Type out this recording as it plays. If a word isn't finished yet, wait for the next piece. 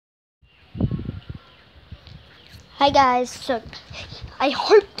Hi guys, so I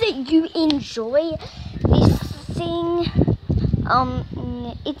hope that you enjoy this thing.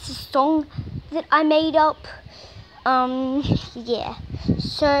 It's a song that I made up. Yeah.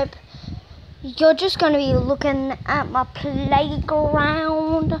 So you're just gonna be looking at my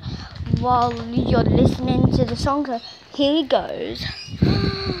playground while you're listening to the song. So here it goes.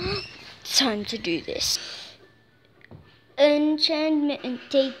 Time to do this. Enchantment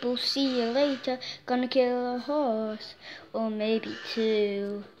table, see you later. Gonna kill a horse, or maybe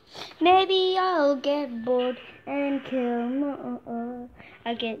two. Maybe I'll get bored and kill more.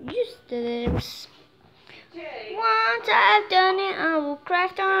 I get used to this. Once I've done it, I will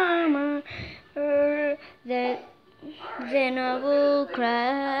craft armor. Then I will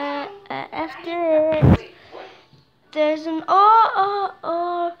craft it. There's an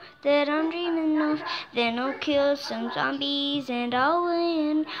that I'm dreaming of. Then I'll kill some zombies and I'll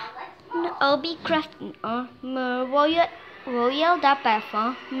win. I'll be crafting armor while yelled at by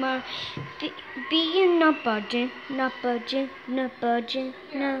farmer. Being not budging, not budging, not budging,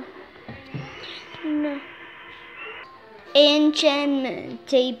 no. Enchantment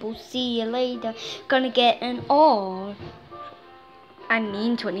table, see you later. Gonna get an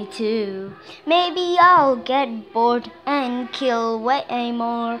 22. Maybe I'll get bored and kill way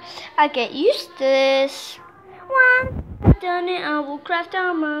more. I get used to this. Once I've done it, I will craft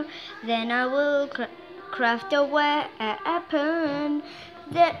armor. Then I will craft a weapon.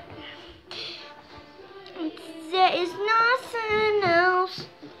 There is nothing else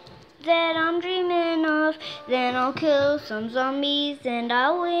that I'm dreaming of. Then I'll kill some zombies and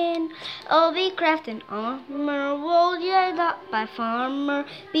I'll win. I'll be crafting armor, roll yeah, that by farmer.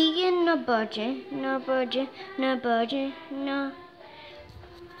 Being no budget, no budget, no budget, no.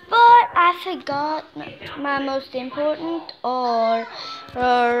 But I forgot my most important or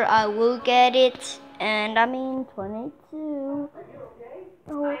I will get it, and I mean 22.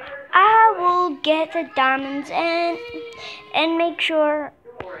 Oh, I will get the diamonds and make sure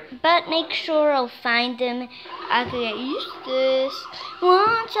I'll find them. I can get used to this.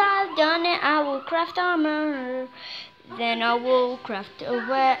 Once I've done it, I will craft armor. Then I will craft a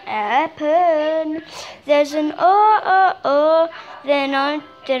weapon. There's an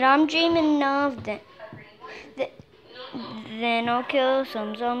that I'm dreaming of. Then I'll kill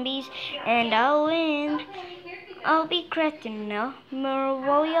some zombies and I'll win. I'll be crafting armor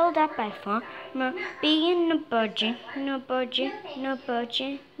while yelled at by farmer. Being no budget, no budget, no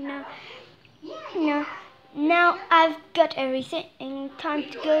budget, no. Now I've got everything. Time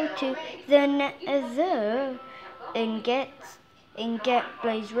to go to the nether and get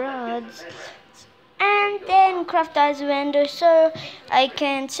blaze rods. And then craft eyes render so I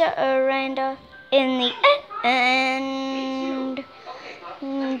can surrender in the end.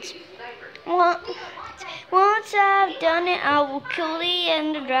 Once I've done it, I will kill the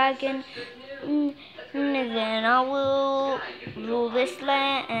ender dragon. Then I will rule this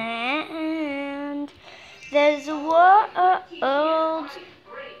land. There's a world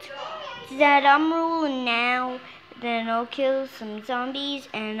that I'm ruling now. Then I'll kill some zombies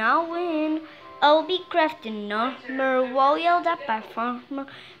and I'll win. I'll be crafting armor while yelled at by farmer.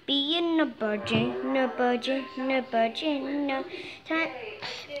 Being no budget, no budget, no budget, no time.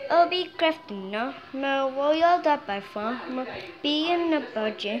 I'll be crafting armor while yelled at by farmer. Being no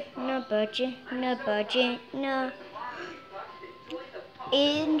budget, no budget, no budget, no.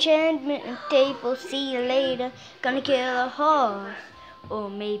 Enchantment table, see you later. Gonna kill a horse, or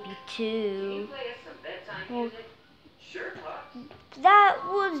maybe two. That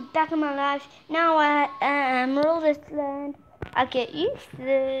was back in my life. Now I am rule this land. I get used to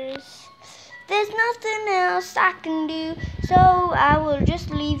this. There's nothing else I can do, so I will just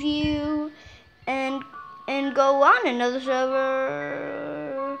leave you and go on another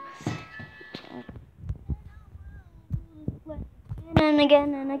server. And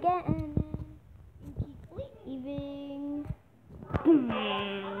again and again, and keep leaving.